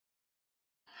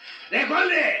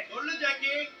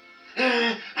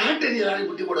ஆண்டனி ராணி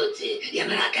குட்டி போட வச்சு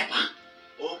என்னடா கேப்பான்?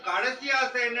 ஓ கடைசி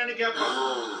ஆசை என்னன்னு கேப்பான்.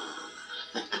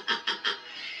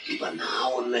 இப்ப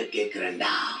நான் ஒண்ணு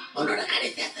கேக்குறேன்டா, உன்னோட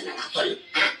கடைசி ஆசை என்னடா சொல்லு.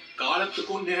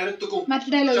 காலத்துக்கும் நேரத்துக்கும்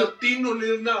சத்தின்னு ஒண்ணு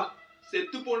இருந்தா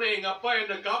செத்து போன எங்க அப்பா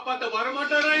என்ன காப்பாத்த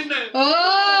வரமாட்டாரா என்ன?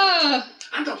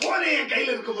 அந்த போனை என்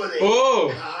கையில இருக்கும் போது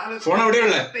போன அப்படியே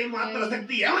இல்ல மாத்திர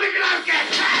சக்தி எவனுக்குடா இருக்கு?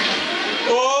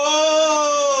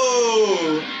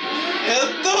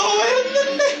 എന്തോ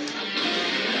വരുന്നുണ്ട്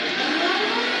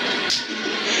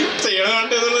ചെയ്യണ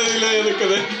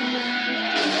ഇതിലെടുക്കുന്നത്.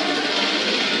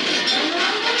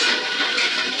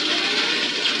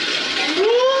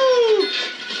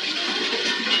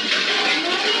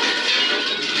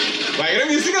 ഭയങ്കര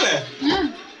മ്യൂസിക് അല്ലേ?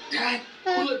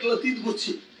 തീർത്ത്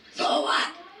പോச்சு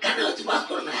കണ്ണ വെച്ച് പാസ്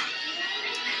കൊടുക്കണ.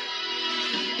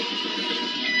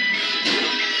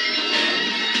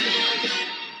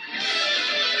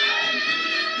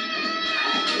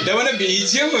 ഇതേപോലെ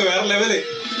ബീജിയം വേറെ ലെവല്.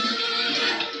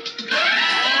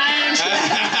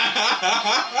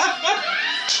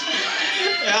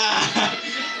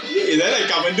 ഇതല്ലേ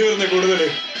കമന്റ് വരുന്ന കൂടുതല്.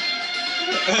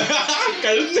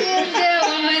 കഴുത്ത്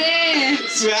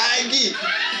സ്വാഗി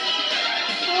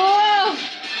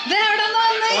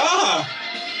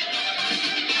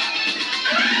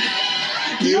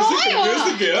മ്യൂസിക്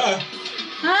മ്യൂസിക്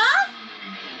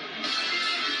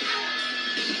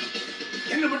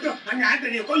என்ன மட்டும் அங்க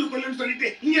ஆண்டனிய கொல்லுன்னு சொல்லிட்டு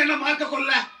இங்க என்ன மார்க்க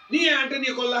கொல்ல? நீ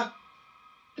ஆண்டனிய கொல்ல?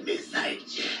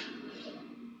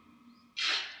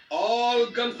 All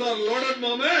guns are loaded,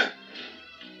 மாமே.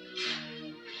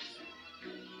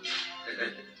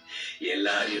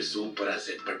 எல்லாரையும் சூப்பரா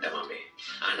செட் பண்ணிட்ட மாமே.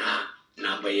 ஆனா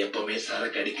நாம எப்பவுமே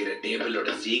சரக்கு அடிக்கிற டேபிளோட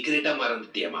சீக்கிரட்டா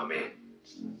மறந்துட்டிய மாமே.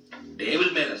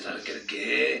 டேபிள் மேல சரக்கு இருக்கு,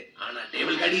 ஆனா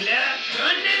டேபிள் அடியில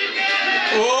இருக்கு.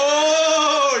 ஓ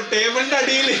டேபிள்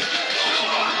அடியில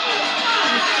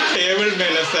டேபிள்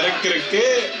மேல சரக்கு இருக்கு.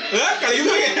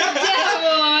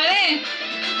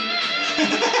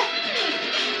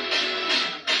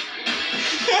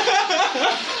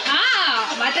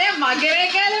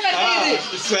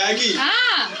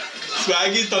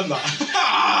 സ്വാഗി തന്ന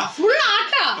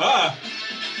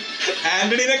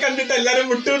ആന്റണിനെ കണ്ടിട്ട് എല്ലാരും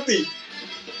മുട്ടുകുത്തി.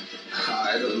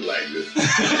 I don't like this.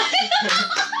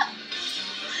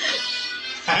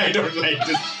 I don't like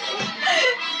this.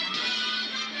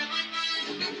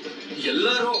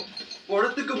 எல்லாரும்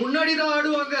படத்துக்கு முன்னாடி தான்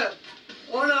ஆடுவாங்க.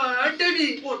 ஆனா ஆண்டனி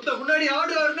ஒருத்த முன்னாடி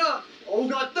ஆடுவாருன்னா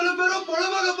அவங்க அத்தனை பேரும்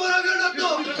பழமாக போறாங்கன்னு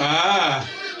அர்த்தம்.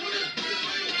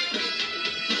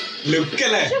 லுக்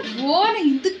அല്ലേ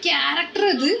இந்த கேரக்டர்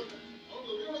அது.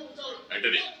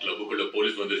 ஆண்டனி கிளப்புக்குள்ள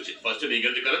போலீஸ் வந்துருச்சு. ஃபர்ஸ்ட் நீங்க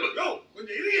இருந்து கிளம்பு.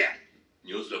 கொஞ்சம் இருங்க.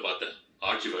 நியூஸ்ல பார்த்தேன்,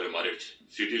 ஆட்சி வேற மாறிடுச்சு.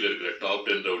 சிட்டில இருக்கிற டாப்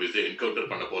 10 ரவுடிஸ்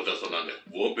என்கவுண்டர் பண்ண போறதா சொன்னாங்க.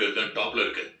 உன் பேர் தான் டாப்ல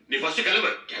இருக்கு. நீ ஃபர்ஸ்ட்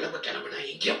கிளம்பு. கிளம்புனா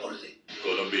எங்க போறது?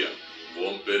 கொலம்பியா.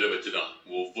 உன் பேரை வச்சுதான்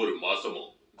ஒவ்வொரு மாசமும்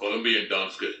கொலம்பியன்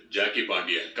டான்ஸ்க்கு ஜாக்கி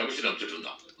பாண்டிய கமிஷன் அனுப்பிச்சிட்டு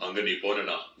இருந்தான். அங்க நீ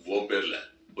போனா உன் பேர்ல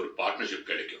ஒரு பார்ட்னர்ஷிப்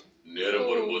கிடைக்கும். நேரம்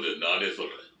வரும்போது நானே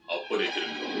சொல்றேன், அப்ப நீ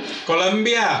திரும்பி.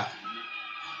 കൊളംബിയ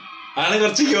ആണ്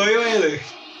കുറച്ച് യോയോയത്.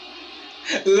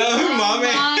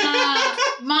 മാമേ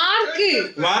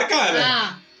മാർക്കാണ്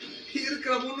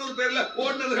இருக்கிற 300 பேர்ல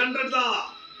ஓடுனது 100 தான்.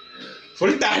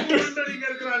 ஃபுல் டாட்டூ இங்க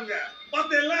இருக்காங்க.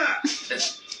 பாத்தேல்ல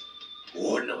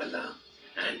ஓடுனவெல்லாம்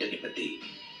ஆண்டனி பத்தி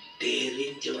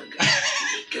தெரிஞ்சவங்க,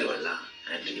 நிக்கிறவெல்லாம்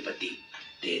ஆண்டனி பத்தி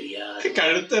தெரியாது.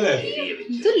 கழுத்தல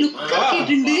இது லுக்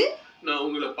ஆக்கிட்டு. நான்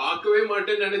உங்களை பார்க்கவே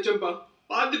மாட்டேன்னு நினைச்சேன்பா,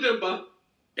 பார்த்துட்டேன்பா.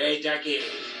 டேய் ஜாக்கி,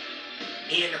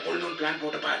 நீ என்ன கொல்லணும் பிளான்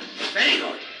போட்டப்பா. Very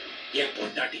good. என்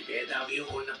பொண்டாட்டி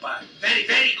வேதாவையும் கொன்னப்பா. Very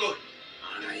very good.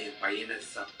 ஆனா என் பையனை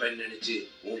சப்பன்னு நினைச்சு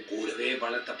உன் கூடவே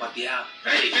வளர்த்த பாத்தியா?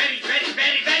 Very very very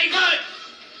very very good.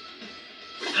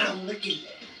 ஆனா உனக்கு இல்ல,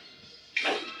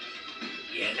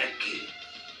 எனக்கு.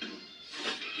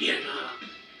 ஏன்னா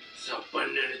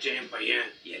சப்பன்னு நினைச்ச என் பையன்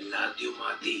எல்லாத்தையும்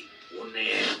மாத்தி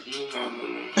உன்னைய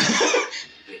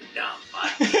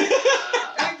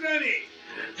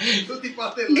சுத்தி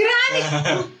பார்த்தேன்.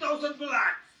 2000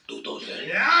 bullets. 2000?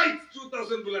 Yeah,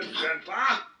 2000 bullets, grandpa.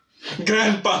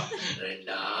 Grandpa.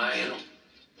 2000,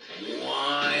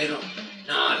 3000,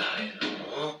 4000,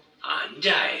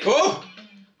 5000. Oh.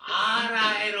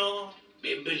 6000.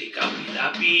 Bimbili kapi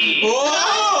tapi.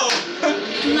 Oh.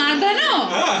 നടനോ?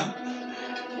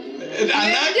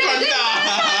 Anaconda.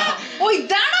 ഓ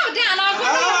ഇതാണോ മറ്റേ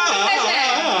അനാക്കോണ്ട?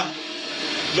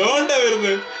 ദോണ്ട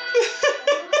വരുന്നു.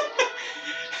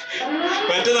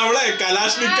 മറ്റേ നമ്മളെ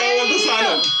കലാഷ്നിക്കോവ് പോലത്തെ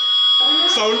സാധനം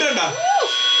സൗണ്ട് കണ്ടാ?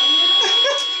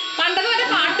 പണ്ടത്തെ മറ്റേ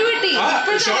പാട്ട് വെട്ടി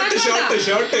ഷോട്ട് ഷോട്ട്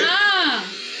ഷോട്ട്.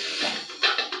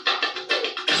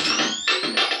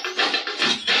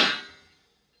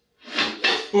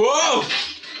 ഓ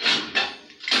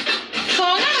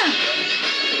സോങ്ങാണ്.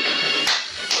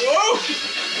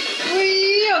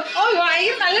 അയ്യോ ഓ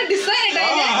ഭയങ്കര നല്ല ഡിസൈൻ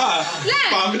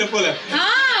പാമ്പിനെ പോലെ.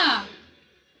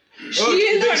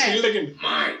 ഷീൽഡൊക്കെ ഉണ്ട്.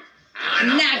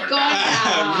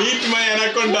 Meet my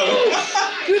അനക്കൊണ്ട.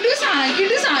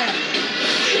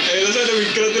 ഏകദേശം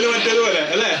വിക്രത്തില് മറ്റേതുപോലെ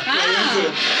അല്ലേ?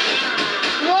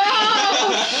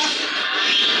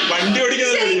 വണ്ടി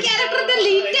ഓടിക്കുന്നത്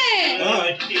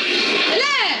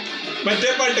മറ്റേ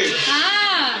പാട്ട്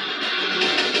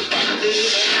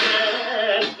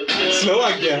സ്ലോ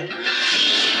ആക്കിയ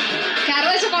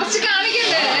കുറച്ച്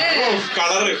കാണിക്കണ്ടേ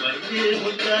കളറ്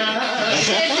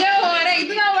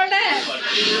ഇത് നമ്മളുടെ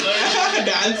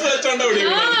ഡാൻസ് വെച്ചോണ്ട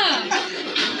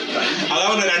അതാ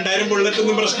പറഞ്ഞ 2000 ബുള്ളറ്റ്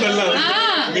ഒന്നും പ്രശ്നമല്ല.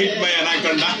 Meet my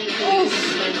അനാക്കൊണ്ട.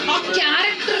 ആ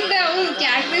ക്യാരക്ടറിന്റെ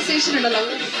ക്യാരക്ടറൈസേഷൻ ഉണ്ടല്ലോ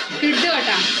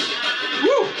കിട്ടുകട്ടാ.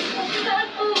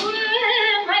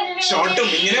 ഷോട്ടും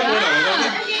ഇങ്ങനെ പോരാ.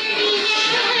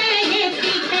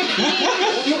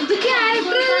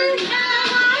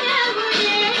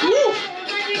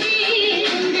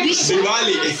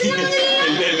 ദിവാലി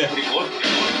ഇല്ല ഇല്ല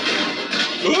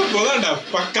പോകണ്ട.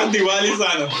 പക്ക ദിവാലി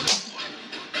സാധനം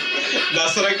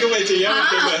ദസറക്ക് പോയി ചെയ്യാൻ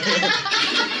പറ്റില്ല.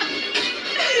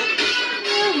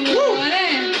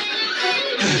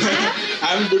 I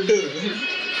am good.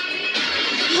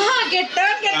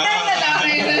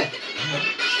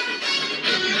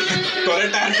 കൊറേ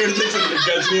ടാറ്റ് പിടിച്ചിട്ടുണ്ട്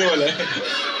ഗജനി പോലെ.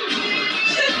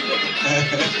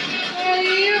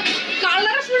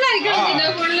 Colourful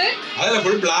ആയിക്കണം full. അതല്ല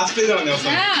ഫുൾ ബ്ലാസ്റ്റ് ചെയ്ത് കളഞ്ഞ അവസ്ഥ.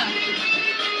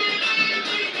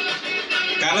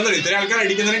 കാരണം എന്താ ഇത്രയും ആൾക്കാർ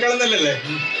അടിക്കുന്നതിനേക്കാളും നല്ലല്ലേ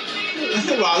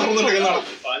വാദം നടക്കുന്നതാണ്.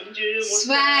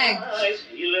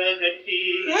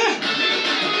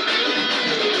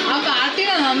 ആ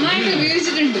പാട്ടിനെ നന്നായിട്ട്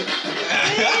ഉപയോഗിച്ചിട്ടുണ്ട്.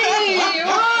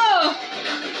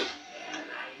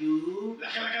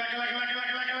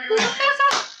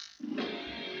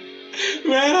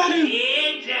 വേറെ ആരും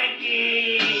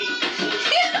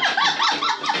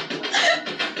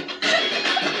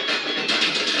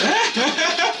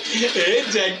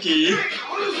ജാക്കി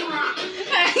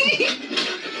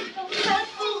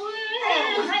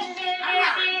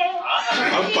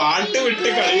ആ പാട്ട് വിട്ട്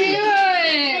കളിയില്ല.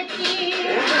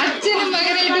 അച്ഛനും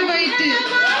മകനായിട്ട് പോയിട്ട്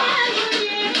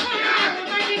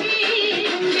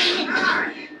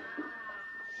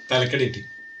തലക്കടിയിട്ട്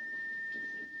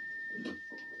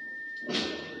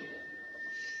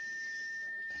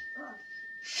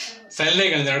സൈലന്റ്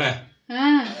ആയി കളിച്ച അവിടെ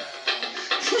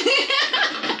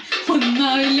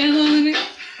ഒന്നാവില്ല തോന്നുന്നു.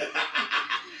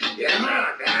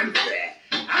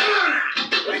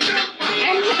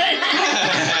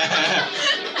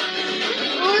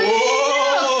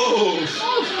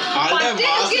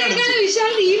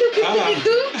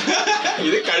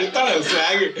 ഇത് കഴുത്താണ്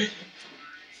സ്വാഗ്.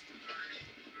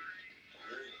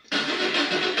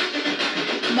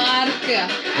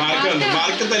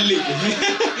 മാർക്ക് തല്ലി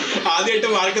ആദ്യമായിട്ട്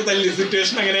മാർക്ക് തല്ലി.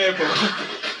 സിറ്റുവേഷൻ അങ്ങനെയായപ്പോ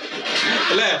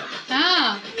അല്ലേ?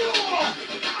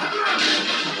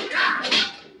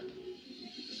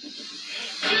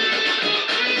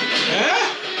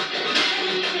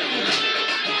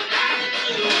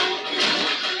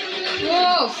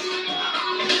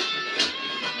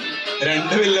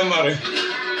 രണ്ട് വില്ലന്മാര്.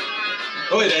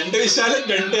 ഓ 2 വിശാല്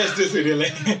 2 എസ് സീരിയല്ലേ?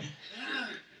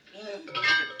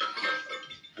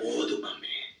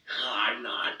 போதுமாமே ஆடின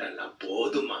ஆட்டெல்லாம்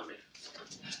போதுமாமே.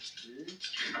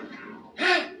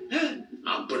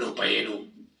 அப்பனும் பையனும்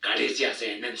கடைசி ஆசை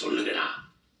என்னன்னு சொல்லுங்கடா.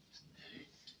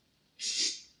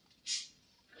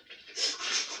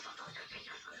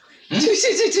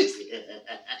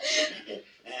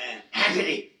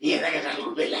 ஆண்டனி நீ எதை கேட்டாலும்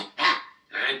கொடுப்பில்ல.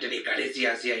 ஆண்டனி கடைசி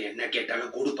ஆசையா என்ன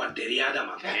கேட்டாலும் கொடுப்பான்னு தெரியாத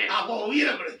மாட்டேன். அப்போ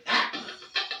உயிரை கொடு.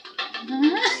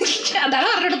 അതാണ്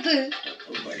പറഞ്ഞെടുത്ത്.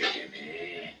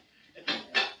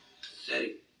 சரி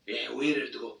என் உயிர்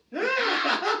எடுத்துக்கோ.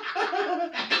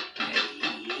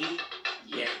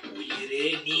 என் உயிரே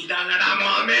நீதானடா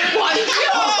மாமே.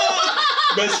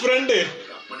 Best friend.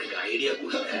 அப்பனுக்கு ஐடியா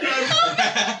கொடு.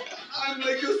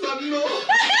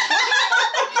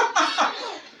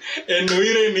 എൻ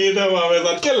ഉയിരേ നീതാ മാമേ.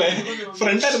 സത്യല്ലേ?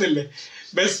 ഫ്രണ്ട് ആയിരുന്നില്ലേ?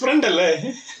 ബെസ്റ്റ് ഫ്രണ്ട് അല്ലേ?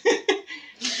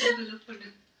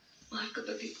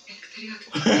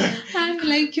 I'm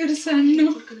like your son.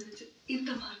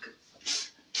 இந்த மார்க்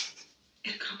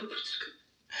எனக்கு ரொம்ப பிடிச்சிருக்கு.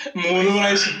 3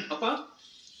 പ്രാവശ്യം. அப்பா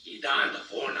இதான் அந்த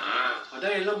போனா.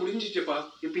 அதான் எல்லாம் முடிஞ்சிச்சுப்பா.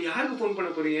 இப்போ யாருக்கு ஃபோன் பண்ண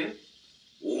போறீங்க?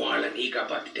 உன் ஆளை நீ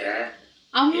காப்பாத்திட்ட.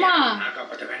 அம்மா நான்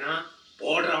காப்பாத்த வேணாம்.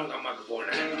 போடுற அவங்க அம்மாக்கு போன.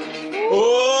 ഓ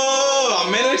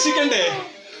അമ്മയെ രക്ഷിക്കണ്ടേ?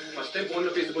 ஃபர்ஸ்ட் டைம் ஃபோன்ல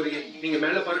பேச போறீங்க. நீங்க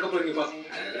மேல பறக்க போறீங்கப்பா.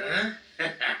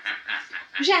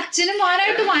 പക്ഷെ അച്ഛനും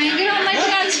മോനായിട്ട് ഭയങ്കര നന്നായിട്ട്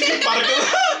കാണിച്ചു.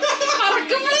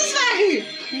 പറക്കുമ്പോഴും സ്വാഗ്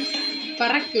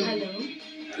പറക്കും.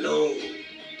 ഹലോ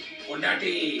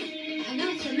കൊണ്ടാട്ടി.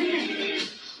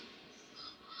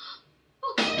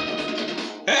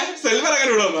 செல்வரகன்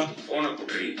ഇവിടെ വന്നാ போன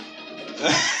குட்டி.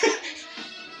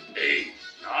 ஏய்,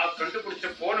 நான் கண்டுபிடிச்ச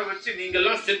போனை வச்சு நீங்க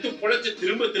எல்லாம் செத்து பொழைச்சு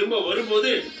திரும்ப திரும்ப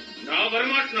வரும்போது நான்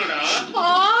வரமாட்டேனாடா.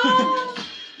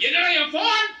 என்னடா என்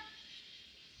போன்?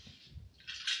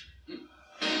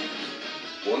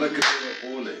 உனக்கு தேவை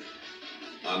போனு,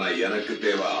 ஆனா எனக்கு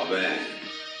தேவை அவன்.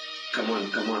 Come on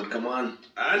come on come on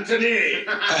Antony.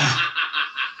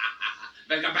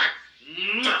 Welcome back.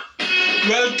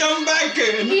 Welcome back.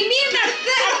 ഇനിയും അടുത്ത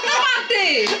പാട്ട്.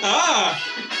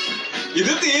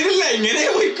 ഇത് തീരില്ല, ഇങ്ങനെ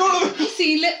പോയിക്കോളൂ. ഈ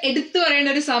സീനില് എടുത്തു പറയേണ്ട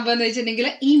ഒരു സംഭവം എന്ന് വെച്ചിട്ടുണ്ടെങ്കിൽ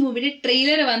ഈ മൂവിയുടെ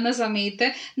ട്രെയിലർ വന്ന സമയത്ത്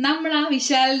നമ്മൾ ആ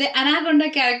വിശാലിന്റെ അനാകൊണ്ട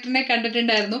ക്യാരക്ടറിനെ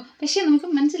കണ്ടിട്ടുണ്ടായിരുന്നു. പക്ഷെ നമുക്ക്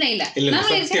മനസ്സിലായില്ല.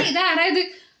 നമ്മൾ ഇതാരായത്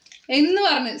എന്ന്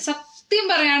പറഞ്ഞ് സത്യം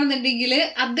പറയുകയാണെന്നുണ്ടെങ്കിൽ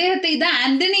അദ്ദേഹത്തെ ഇത്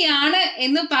ആന്റണി ആണ്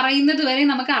എന്ന് പറയുന്നത് വരെ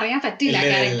നമുക്ക് അറിയാൻ പറ്റില്ല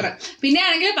ക്യാരക്ടർ. പിന്നെ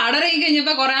ആണെങ്കിൽ പടം ഇറങ്ങി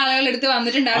കഴിഞ്ഞപ്പോ കുറെ ആളുകൾ എടുത്ത്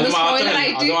വന്നിട്ടുണ്ടായിരുന്നു.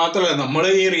 അത് മാത്രമല്ല, നമ്മൾ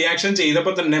ഈ റിയാക്ഷൻ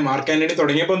ചെയ്തപ്പോ തന്നെ മാർക്ക് ആന്റണി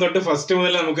തുടങ്ങിയപ്പോ തൊട്ട് ഫസ്റ്റ്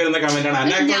മുതൽ നമുക്ക് ഇരുന്ന കമന്റ് ആണ്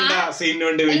അനാകൊണ്ട സീനിന്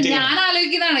വേണ്ടി വെയിറ്റിംഗ്. ഞാൻ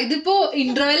ആലോചിക്കുന്നതാണ്, ഇതിപ്പോ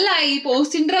ഇന്റർവെല്ലായി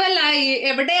പോസ്റ്റ് ഇന്റർവെല്ലായി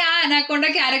എവിടെയാ അനാകൊണ്ട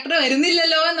ക്യാരക്ടർ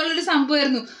വരുന്നില്ലല്ലോ എന്നുള്ളൊരു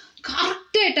സംഭവമായിരുന്നു.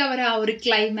 കറക്റ്റ് ആയിട്ട് അവർ ആ ഒരു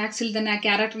ക്ലൈമാക്സിൽ തന്നെ ആ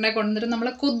ക്യാരക്ടറിനെ കൊണ്ടുവന്നിട്ട്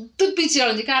നമ്മളെ കൊതിപ്പിച്ച്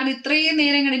കളഞ്ഞു. കാരണം ഇത്രയും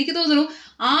നേരം കണ്ട് എനിക്ക് തോന്നുന്നു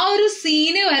ആ ഒരു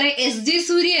സീന് വരെ SJ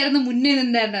സൂര്യ ആയിരുന്നു മുന്നേ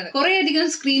നിന്നിരുന്നത്. കുറെ അധികം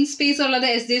സ്ക്രീൻ സ്പേസ് ഉള്ളത്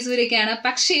SJ സൂര്യക്കാണ്.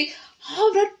 പക്ഷേ ആ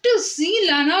ഒരൊറ്റ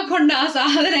സീനിലാണ് കൊണ്ട് ആ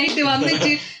സാധനമായിട്ട്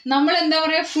വന്നിട്ട് നമ്മൾ എന്താ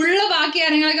പറയാ ഫുള്ള് ബാക്കി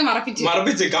കാര്യങ്ങളൊക്കെ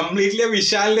മറപ്പിച്ച് കംപ്ലീറ്റ്ലി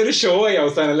വിശാലിന്റെ ഒരു ഷോ ആയി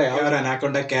അവസാനം അല്ലേ. അവർ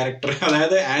അനാകൊണ്ട ക്യാരക്ടർ,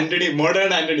 അതായത് ആന്റണി,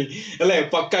 മോഡേൺ ആന്റണി അല്ലെ,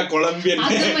 പക്ക കൊളംബിയൻ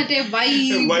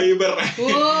വൈബർ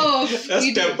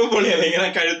സ്റ്റെപ്പ് പൊളിയല്ലേ. ഇങ്ങനെ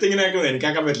കഴുത്തിങ്ങനെ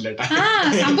എനിക്കാക്കാൻ പറ്റില്ല കേട്ടോ.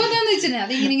 സംഭവം എന്താന്ന് വെച്ചിട്ടുണ്ടെങ്കിൽ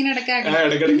അത് ഇങ്ങനെ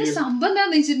ഇടയ്ക്കാക്കും. സംഭവം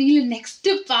എന്താന്ന് വെച്ചിട്ടുണ്ടെങ്കിൽ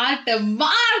നെക്സ്റ്റ് പാർട്ട്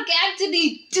മാർക്ക് ആന്റണി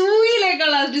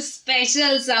 2-ലേക്കുള്ള ഒരു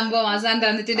സ്പെഷ്യൽ സംഭവം അവസാനം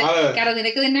തന്നിട്ടുണ്ട്. കാരണം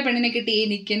നിനക്ക് തന്നെ പെണ്ണിനെ കിട്ടി,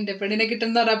 എനിക്ക് എന്റെ പെണ്ണിനെ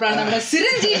കിട്ടുന്ന പറഞ്ഞപ്പോഴാണ് നമ്മുടെ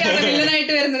ചിരഞ്ജീവിയാണ്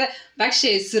വില്ലനായിട്ട് വരുന്നത്. പക്ഷേ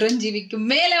ചിരഞ്ജീവിക്ക്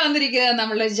മേലെ വന്നിരിക്കുന്നത്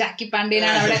നമ്മളെ ജാക്കി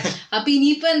പാണ്ഡ്യനാണ് അവിടെ. അപ്പൊ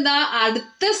ഇനിയിപ്പോ എന്താ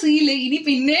അടുത്ത സീനില് ഇനി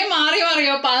പിന്നെ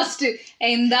മാറിയോ പാസ്റ്റ്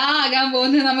എന്താ ആകാൻ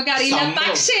പോകുന്നത് നമുക്കറിയില്ല.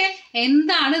 പക്ഷേ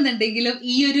എന്താണെന്നുണ്ടെങ്കിലും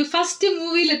ഈ ഒരു ഫസ്റ്റ്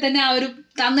മൂവിയിൽ തന്നെ ആ ഒരു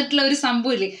തന്നിട്ടുള്ള ഒരു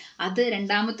സംഭവം ഇല്ലേ, അത്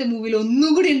രണ്ടാമത്തെ മൂവിയിൽ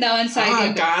ഒന്നുകൂടി ഉണ്ടാവാൻ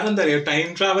സാധ്യത. കാരണം എന്താ പറയുക, ടൈം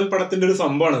ട്രാവൽ പടത്തിന്റെ ഒരു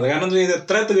സംഭവമാണ്. കാരണം ഇത്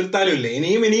എത്ര തീർത്താലും ഇല്ലേ,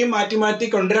 ഇനിയും മാറ്റി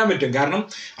കൊണ്ടുവരാൻ പറ്റും. കാരണം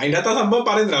അതിന്റെ അകത്ത് ആ സംഭവം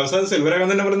പറയുന്നില്ല. അവസാനം സെൽവരകൻ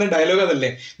തന്നെ പറയുന്ന ഡയലോഗ്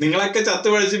അതല്ലേ, നിങ്ങളൊക്കെ ചത്ത്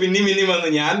പഴിച്ച് പിന്നെയും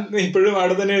വന്ന് ഞാൻ ഇപ്പോഴും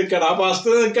അവിടെ തന്നെ നിൽക്കണം, ആ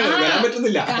പാസ്റ്റ് നിൽക്കണം, വരാൻ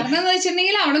പറ്റുന്നില്ല. കാരണം എന്താ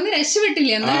വെച്ചിട്ടുണ്ടെങ്കിൽ അവിടെ നിന്ന്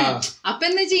രക്ഷപ്പെട്ടില്ല എന്താ. അപ്പൊ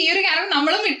എന്താ വെച്ചാൽ ഈ ഒരു കാരണം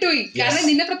നമ്മളും വിട്ടുപോയി. കാരണം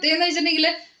ഇതിന്റെ പ്രത്യേകത എന്ന് വെച്ചിട്ടുണ്ടെങ്കിൽ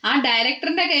ആ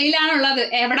ഡയറക്ടറിന്റെ കയ്യിലാണുള്ളത്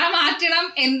എവിടെ മാറ്റണം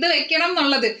എന്ത് വെക്കണം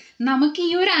എന്നുള്ളത്. നമുക്ക്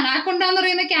ഈ ഒരു അനാകൊണ്ട എന്ന്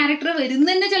പറയുന്ന ക്യാരക്ടർ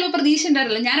വരുന്നതന്നെ ചിലപ്പോൾ പ്രതീക്ഷ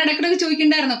ഉണ്ടായിരുന്നില്ല. ഞാൻ ഇടയ്ക്കിടയ്ക്ക്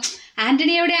ചോദിക്കണ്ടായിരുന്നു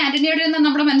ആന്റണി എവിടെ എന്ന്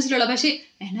നമ്മുടെ മനസ്സിലുള്ള. പക്ഷെ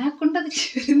അനാകൊണ്ട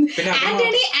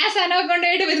ആന്റണി ആസ്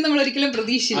അനാകൊണ്ടയായിട്ട് വരും നമ്മൾ ഒരിക്കലും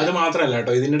പ്രതീക്ഷിച്ചില്ല. അത് മാത്രമല്ല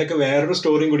കേട്ടോ, ഇതിനിടയ്ക്ക് വേറൊരു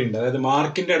സ്റ്റോറിയും കൂടി ഉണ്ട്. അതായത്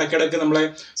മാർക്കിന്റെ ഇടയ്ക്കിടയ്ക്ക് നമ്മളെ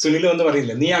സുനിൽ വന്ന്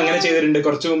പറയില്ല, നീ അങ്ങനെ ചെയ്തിട്ടുണ്ട്,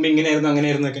 കുറച്ചു മുമ്പ്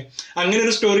അങ്ങനെയായിരുന്നു ഒക്കെ. അങ്ങനെ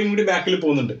ഒരു സ്റ്റോറിയും കൂടി ബാക്കിൽ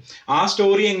പോകുന്നുണ്ട്. ആ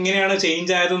സ്റ്റോറി എങ്ങനെയാണ്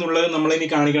ചേഞ്ച് ആയതെന്നുള്ളത് നമ്മളിനി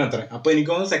കാണിക്കണം അത്ര. അപ്പൊ എനിക്ക്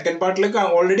തോന്നുന്നു സെക്കൻഡ് പാർട്ടിലേക്ക്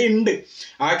ഓൾറെഡി ഉണ്ട്.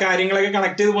 ആ കാര്യങ്ങളൊക്കെ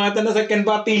കണക്ട് ചെയ്ത് പോയാൽ തന്നെ സെക്കൻഡ്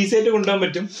പാർട്ട് ഈസി ആയിട്ട് കൊണ്ടുപോകാൻ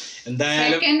പറ്റും.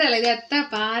 എന്തായാലും എത്ര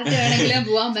പാർട്ട് വേണമെങ്കിലും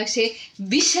പോവാം. പക്ഷെ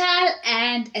വിശാൽ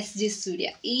ആൻഡ് SJ സൂര്യ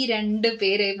ഈ 2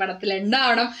 പേര് പടത്തിൽ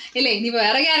ഉണ്ടാവണം ഇല്ലേ. ഇനി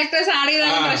വേറെ ക്യാരക്ടേഴ്സ് ആഡ്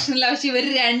ചെയ്താലും പ്രശ്നമില്ല. പക്ഷെ ഇവർ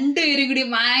 2 പേരും കൂടി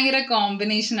ഭയങ്കര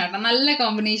കോമ്പിനേഷൻ ആട്ടോ, നല്ല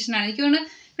കോമ്പിനേഷൻ ആണ്. എനിക്ക് തോന്നുന്നു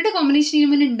ഇവരുടെ കോമ്പിനേഷൻ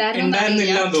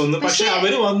ഉണ്ടായിരുന്നില്ല തോന്നുന്നു. പക്ഷെ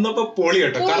അവര് വന്നപ്പോ പൊളി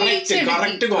കേട്ടോ,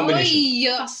 കറക്റ്റ് കോമ്പിനേഷൻ.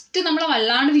 ഫസ്റ്റ് നമ്മളെ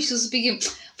വല്ലാണ്ട് വിശ്വസിപ്പിക്കും,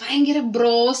 ഭയങ്കര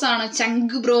ബ്രോസ് ആണ്,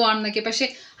 ചങ്ക് ബ്രോ ആണെന്നൊക്കെ. പക്ഷെ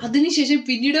അതിനുശേഷം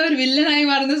പിന്നീട് ഒരു വില്ലനായി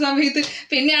മാറുന്ന സമയത്ത്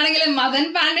പിന്നെയാണെങ്കിൽ മദൻ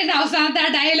പാണ്ഡ്യന്റെ അവസാനത്തെ ആ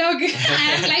ഡയലോഗ്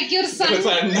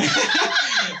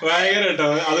ഭയങ്കര കേട്ടോ.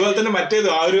 അതുപോലെ തന്നെ മറ്റേത്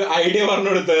ആ ഒരു ഐഡിയ പറഞ്ഞു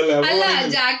കൊടുത്തതല്ലേ. അല്ല,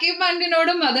 ജാക്കി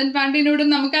പാണ്ഡ്യനോടും മദൻ പാണ്ഡ്യനോടും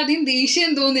നമുക്ക് അധികം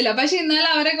ദേഷ്യം തോന്നില്ല. പക്ഷെ എന്നാലും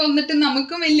അവരെ കൊന്നിട്ട്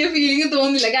നമുക്കും വലിയ ഫീലിംഗ്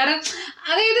തോന്നില്ല. കാരണം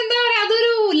അതായത് എന്താ പറയാ,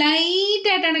 അതൊരു ലൈറ്റ്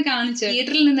ആയിട്ടാണ് കാണിച്ചത്.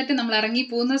 തിയേറ്ററിൽ നിന്നിട്ട് നമ്മൾ ഇറങ്ങി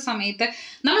പോകുന്ന സമയത്ത്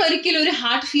നമ്മൾ ഒരിക്കലും ഒരു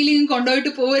ഹാർട്ട് ഫീലിംഗ്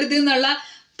കൊണ്ടുപോയിട്ട് പോകരുത് എന്നുള്ള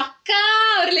പക്കാ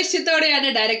ഒരു ലക്ഷ്യത്തോടെയാണ്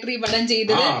ഡയറക്ടർ ഈ പടം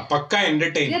ചെയ്തത്.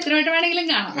 എത്ര വട്ടം വേണമെങ്കിലും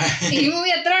കാണാം ഈ മൂവി,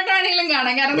 എത്ര വട്ടം വേണമെങ്കിലും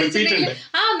കാണാം. കാരണം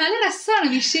നല്ല രസമാണ്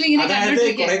വിഷ്വൽ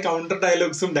ഇങ്ങനെ. കൗണ്ടർ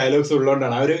ഡയലോഗ്സും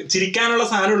ഉള്ളതുകൊണ്ടാണ് അവര് ചിരിക്കാനുള്ള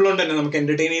സാധനം ഉള്ളതുകൊണ്ട് തന്നെ നമുക്ക്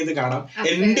എന്റർടൈൻ ചെയ്ത് കാണാം.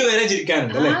 എൻഡ് വരെ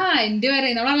ചിരിക്കാനുണ്ട് അല്ലേ. എൻഡ്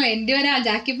വരെ നമ്മളല്ല, എൻഡ് വരെ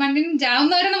ജാക്കി പാണ്ഡ്യൻ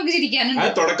ചാവുന്നവരെ നമുക്ക് ചിരിക്കാനുണ്ട്.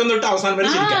 തുടക്കം തൊട്ട് അവസാനം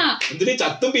വരെ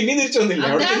ചത്തും പിന്നെ തിരിച്ചു വന്നില്ല.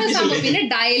 പിന്നെ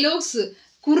ഡയലോഗ്സ്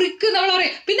കുറിക്ക് നമ്മൾ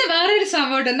പറയാം. പിന്നെ വേറൊരു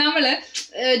സംഭവം, നമ്മള്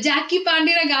ജാക്കി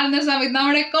പാണ്ഡ്യനെ കാണുന്ന സമയത്ത്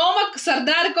നമ്മുടെ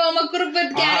സർദാർ കോമക്കുറുപ്പ്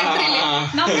ക്യാരക്ടറില്ലേ,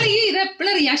 നമ്മൾ ഈ ഇത് എപ്പോഴും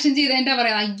റിയാക്ഷൻ ചെയ്തതിന്റെ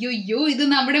പറയാം, അയ്യോ ഇത്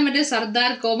നമ്മുടെ മറ്റേ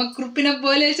സർദാർ കോമക്കുറുപ്പിനെ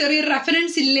പോലെ ചെറിയൊരു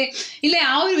റെഫറൻസ് ഇല്ലേ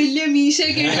ആ ഒരു വലിയ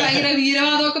മീശയൊക്കെ ഭയങ്കര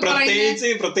വീരവാദമൊക്കെ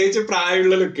പ്രത്യേകിച്ച്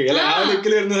പ്രായമുള്ള ലുക്ക് ആ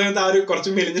ലുക്കിൽ വരുന്ന സമയത്ത് ആ ഒരു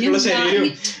കുറച്ച് മെലിഞ്ഞിട്ടുള്ള ശരീരവും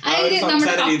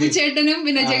നമ്മുടെ അപ്പുചേട്ടനും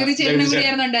പിന്നെ ജഗതി ചേട്ടനും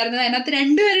കൂടിയായിരുന്നു ഉണ്ടായിരുന്നത്. അതിനകത്ത്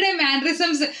രണ്ടുപേരുടെ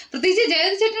മാനറിസംസ്, പ്രത്യേകിച്ച്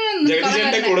ജഗതി ചേട്ടൻ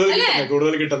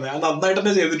കൂടുതൽ കിട്ടുന്നത് നന്നായിട്ട്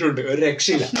തന്നെ ചെയ്തിട്ടുണ്ട്, ഒരു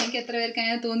രക്ഷയില്ല. എനിക്ക് എത്ര പേർക്ക്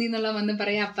അങ്ങനെ തോന്നി എന്നുള്ള വന്ന്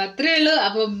പറയാം. അപ്പൊ അത്രേ ഉള്ളൂ.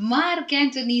 അപ്പൊ മാർക്ക്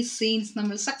ആന്റണി സീൻസ്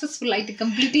നമ്മൾ സക്സസ്ഫുൾ ആയിട്ട്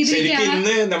കംപ്ലീറ്റ് ചെയ്തിരിക്കുകയാണ്.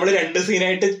 ഇന്ന് നമ്മൾ 2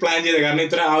 സീനായിട്ട് പ്ലാൻ ചെയ്തത്, കാരണം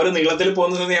ഇത്ര ആ ഒരു നീളത്തിൽ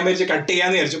പോകുന്ന സമയത്ത് ഞാൻ വിചാരിച്ചു കട്ട്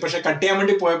ചെയ്യാന്ന് വിചാരിച്ചു. പക്ഷെ കട്ട് ചെയ്യാൻ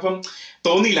വേണ്ടി പോയപ്പം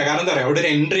തോന്നിയില്ല, കാരണം എന്താ പറയാ അവിടെ ഒരു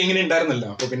എൻട്രി ഇങ്ങനെ ഉണ്ടായിരുന്നല്ലോ,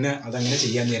 അപ്പൊ പിന്നെ അതങ്ങനെ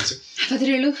ചെയ്യാന്ന് വിചാരിച്ചു. അപ്പൊ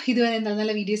അത്രേ ഉള്ളൂ. ഇതുവരെ എന്താ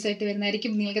നല്ല വീഡിയോസ് ആയിട്ട്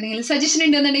വരുന്നതായിരിക്കും. നിങ്ങൾക്ക് എന്തെങ്കിലും സജഷൻ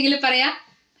ഉണ്ടെന്നുണ്ടെങ്കിൽ പറയാം.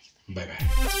 Bye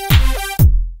bye.